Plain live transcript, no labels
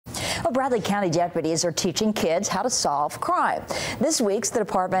Well, Bradley County deputies are teaching kids how to solve crime. This week, the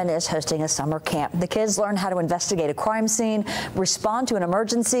department is hosting a summer camp. The kids learn how to investigate a crime scene, respond to an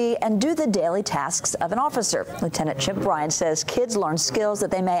emergency, and do the daily tasks of an officer. Lieutenant Chip Bryant says kids learn skills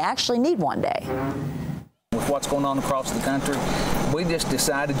that they may actually need one day. With what's going on across the country, we just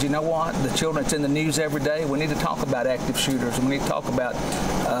decided, you know what, the children that's in the news every day, we need to talk about active shooters, and we need to talk about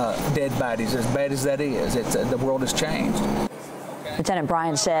dead bodies, as bad as that is. The world has changed. Lieutenant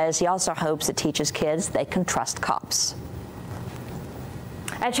Bryant says he also hopes it teaches kids they can trust cops.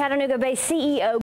 A Chattanooga-based CEO